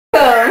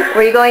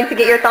Where you going to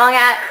get your thong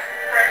at?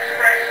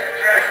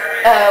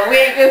 We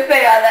ain't gonna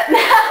say all that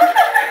now.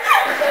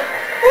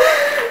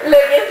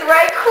 Look, it's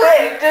right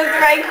quick. Just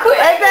right quick.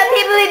 What's up,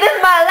 people? This is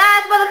my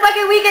last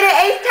motherfucking weekend in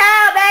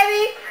H-Town,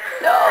 baby.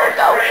 No,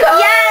 don't go.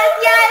 Yes.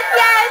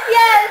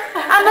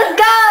 I must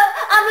go.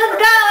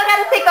 I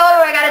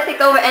gotta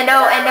take over. And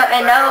no.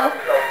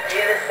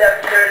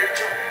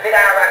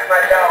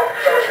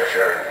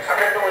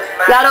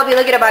 Y'all don't be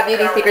looking at my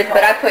beauty secrets,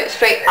 but I put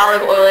straight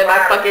olive oil in my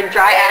fucking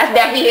dry ass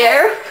nappy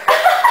hair.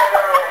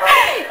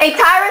 Hey,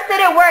 Tyra said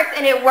it works,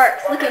 and it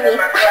works. Look at me.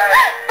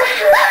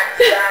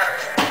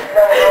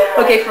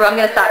 Okay, I'm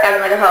gonna stop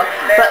acting like a hoe.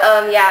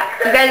 But yeah,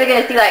 you guys are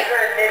gonna see like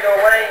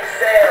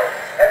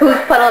who's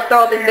puddle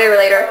throw up his baby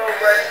later.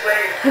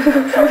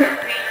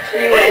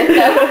 You win.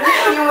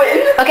 You win.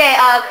 Okay,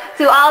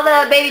 to all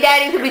the baby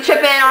daddies who be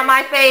tripping on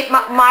my face,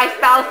 my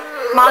spouse.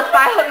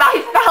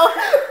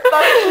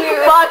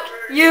 Fuck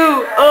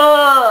you.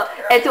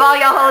 And to all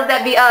y'all hoes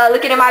that be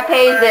looking at my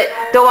page that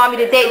don't want me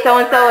to date so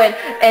and so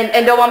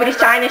and don't want me to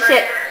shine and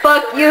shit.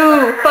 Fuck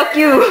you.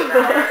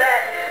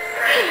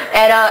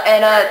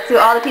 And to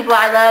all the people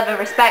I love and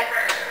respect,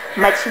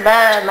 much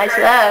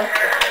love.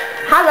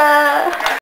 Holla.